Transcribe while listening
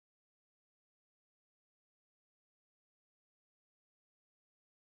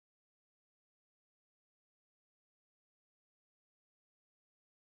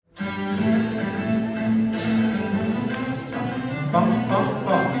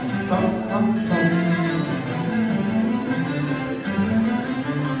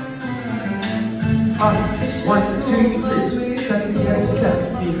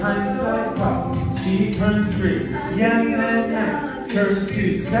she turns 3. Yen and night, turn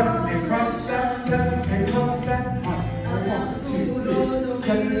 2, step and cross back, step and cross back, hop, 1, 2, 3,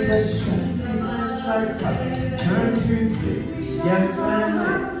 step and side, turn 2, 3, yen and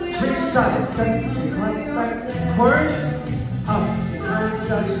night, switch sides, step and cross back, chorus, up, behind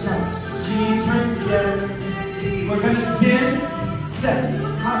side, shots, she turns yen, we're gonna spin, step,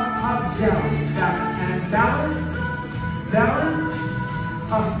 hop, hop, down, back, and balance, balance,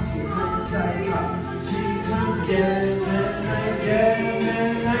 up, behind side, up. She turns again and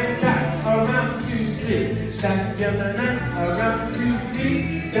night, back, around 2, 3, back, again and night, around 2,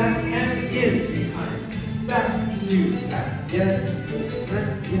 3, back and in, behind, back, 2, back, again,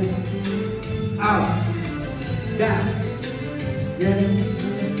 out, back, again,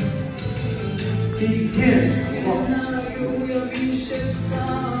 begin, walk,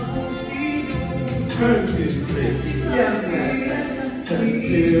 turn 2, 3, yeah, turn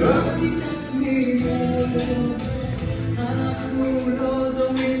 2, up, אנחנו לא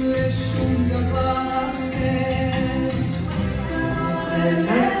דומים לשום דבר אחר.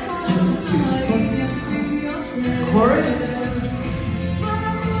 chorus.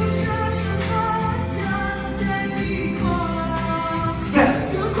 Step,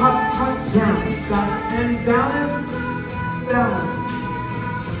 hop, hop, down, back and balance, balance.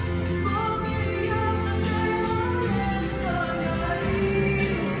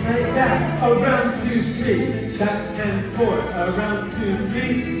 Like that, around 2, 3, back and forth, around 2,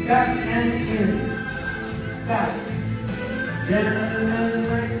 3, back and in, back, down, down,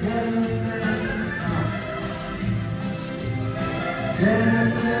 down.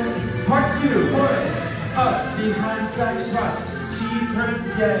 Part 2, chorus, up, behind, side, thrust, she turns,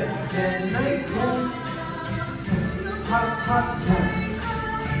 get, night, hop, hop, down.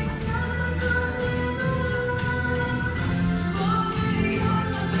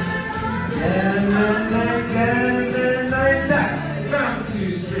 And then night, back, around 2,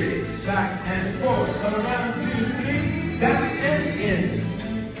 3, back and forth, around 2, 3, back and in.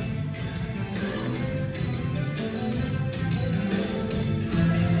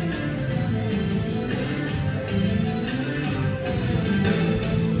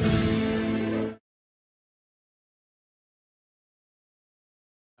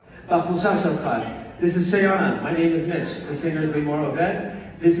 בחולשה Shelcha. This is Shelcha. My name is Mitch. The singer is Limor Oved.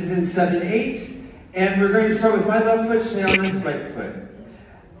 This is in 7/8, and we're going to start with my left foot, Shelcha's right foot.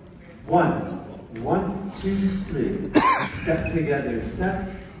 1, 2, 3. Step together, step,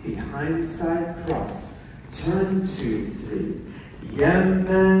 behind, side, cross. Turn 2, 3. Yem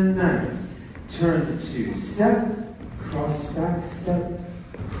and nine. Turn 2, step, cross back, step,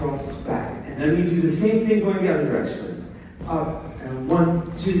 cross back. And then we do the same thing going the other direction. Up, and 1,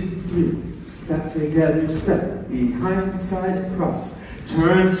 2, 3. Step together, step, behind, side, cross.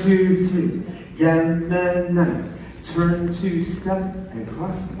 Turn 2, 3, yem and night. Turn 2, step, and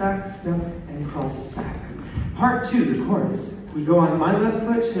cross back, step, and cross back. Part 2, the chorus. We go on my left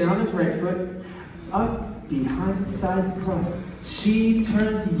foot, Shelcha's right foot, up, behind, side, cross. She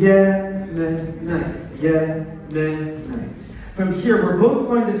turns, yem and night, yem and night. From here, we're both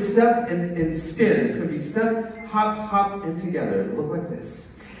going to step and spin. It's going to be step, hop, hop, and together. It'll look like this.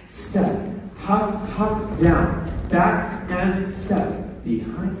 Step, hop, hop, down, back, and step.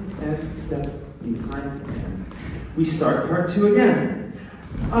 Behind and step, behind and. We start part 2 again.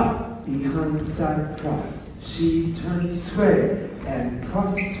 Up, behind, side, cross. She turns, sway, and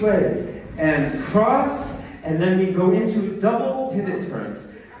cross, sway, and cross, and then we go into double pivot turns.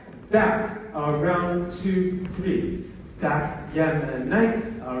 Back, around 2, 3. Back, yem and night,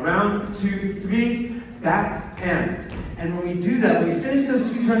 around 2, 3, back and. And when we do that, when we finish those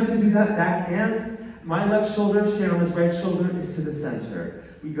 2 turns and do that back and, my left shoulder, Shelcha's right shoulder is to the center.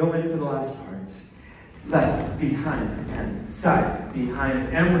 We go in for the last part. Left, behind, and side, behind,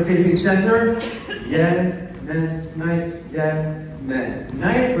 and we're facing center. Yen, men, night, yen, men,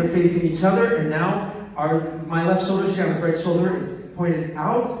 night. We're facing each other, and now my left shoulder, Shelcha's right shoulder is pointed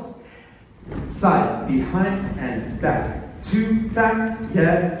out. Side, behind, and back. 2, back,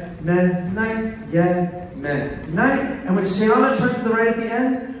 yen, men, night, yen, men, night. And when Shelcha turns to the right at the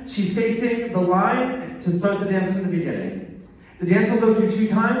end, she's facing the line to start the dance from the beginning. The dance will go through 2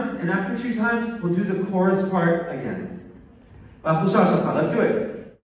 times, and after 2 times, we'll do the chorus part again. Let's do it.